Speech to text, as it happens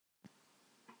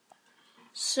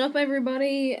Sup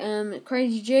everybody,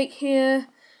 Crazy Jake here.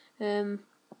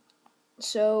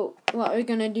 So what we're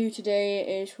gonna do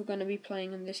today is we're gonna be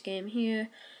playing in this game here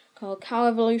called Cow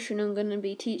Evolution. I'm gonna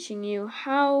be teaching you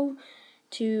how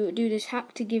to do this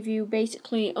hack to give you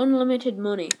basically unlimited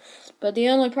money. But the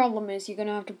only problem is you're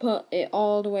gonna have to put it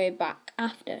all the way back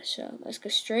after. So let's go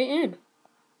straight in.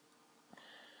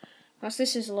 As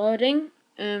this is loading,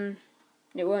 it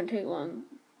won't take long.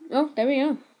 Oh, there we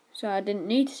go. So I didn't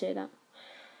need to say that.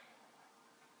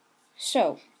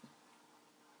 So,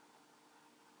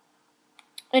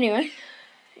 anyway,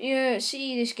 you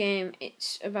see this game,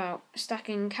 it's about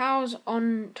stacking cows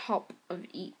on top of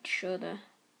each other.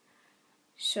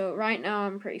 So right now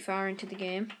I'm pretty far into the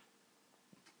game.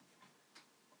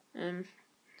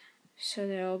 So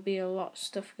there'll be a lot of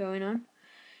stuff going on.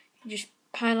 You're just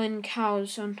piling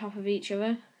cows on top of each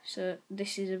other. So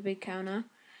this is a big cow now.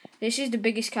 This is the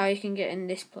biggest cow you can get in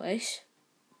this place.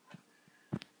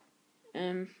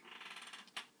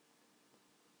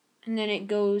 And then it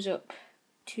goes up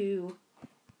to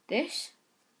this.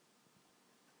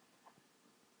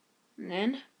 And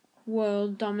then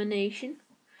world domination.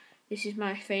 This is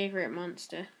my favourite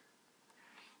monster.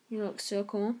 He looks so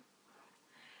cool.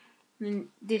 And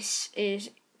this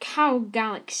is Cow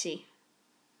Galaxy.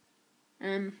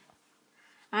 I'm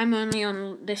only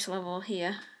on this level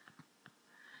here,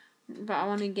 but I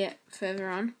want to get further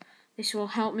on. This will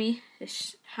help me,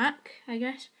 this hack, I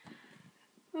guess.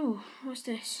 Oh, what's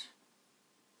this?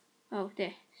 Oh,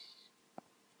 this.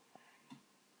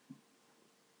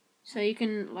 So you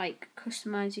can like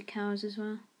customize your cows as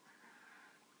well.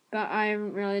 But I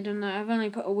haven't really done that. I've only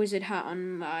put a wizard hat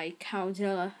on my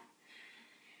Cowzilla.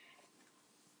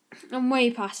 I'm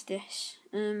way past this.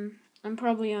 I'm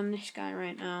probably on this guy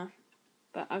right now.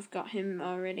 But I've got him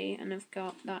already, and I've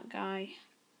got that guy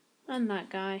and that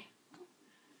guy.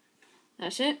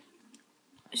 That's it.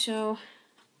 So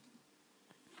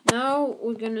now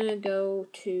we're gonna go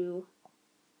to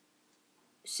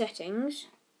settings.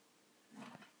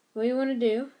 What you want to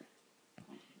do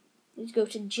is go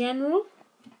to general,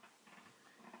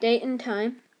 date and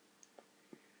time.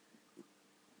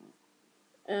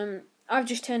 I've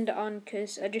just turned it on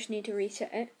because I just need to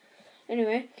reset it.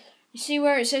 Anyway, you see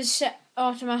where it says set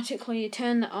automatically, you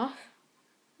turn that off.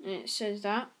 And it says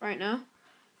that right now.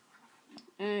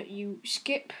 You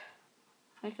skip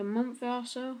like a month or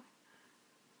so.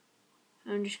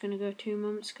 I'm just going to go 2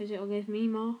 months because it'll give me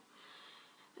more.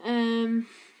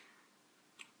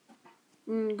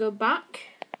 Go back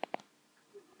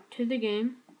to the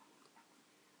game.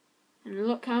 And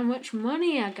look how much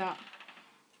money I got.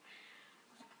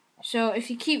 So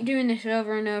if you keep doing this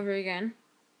over and over again,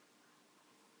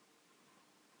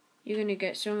 you're going to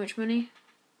get so much money.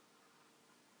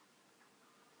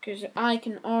 Because I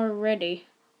can already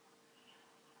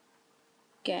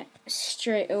get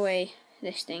straight away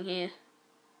this thing here.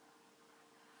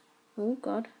 Oh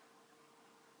god.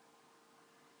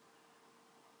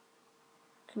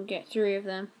 Can get 3 of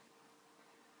them.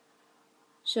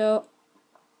 So,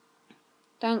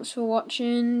 thanks for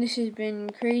watching. This has been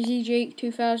Crazy Jake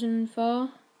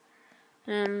 2004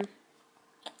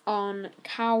 on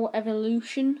Cow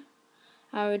Evolution.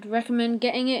 I would recommend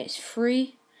getting it. It's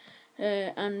free.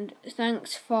 And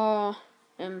thanks for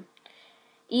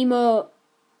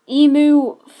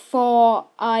Emu for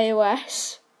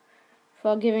iOS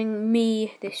for giving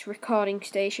me this recording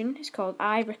station. It's called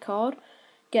iRecord.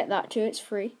 Get that too, it's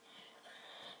free.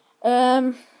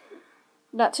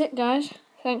 That's it guys.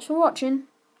 Thanks for watching.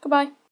 Goodbye.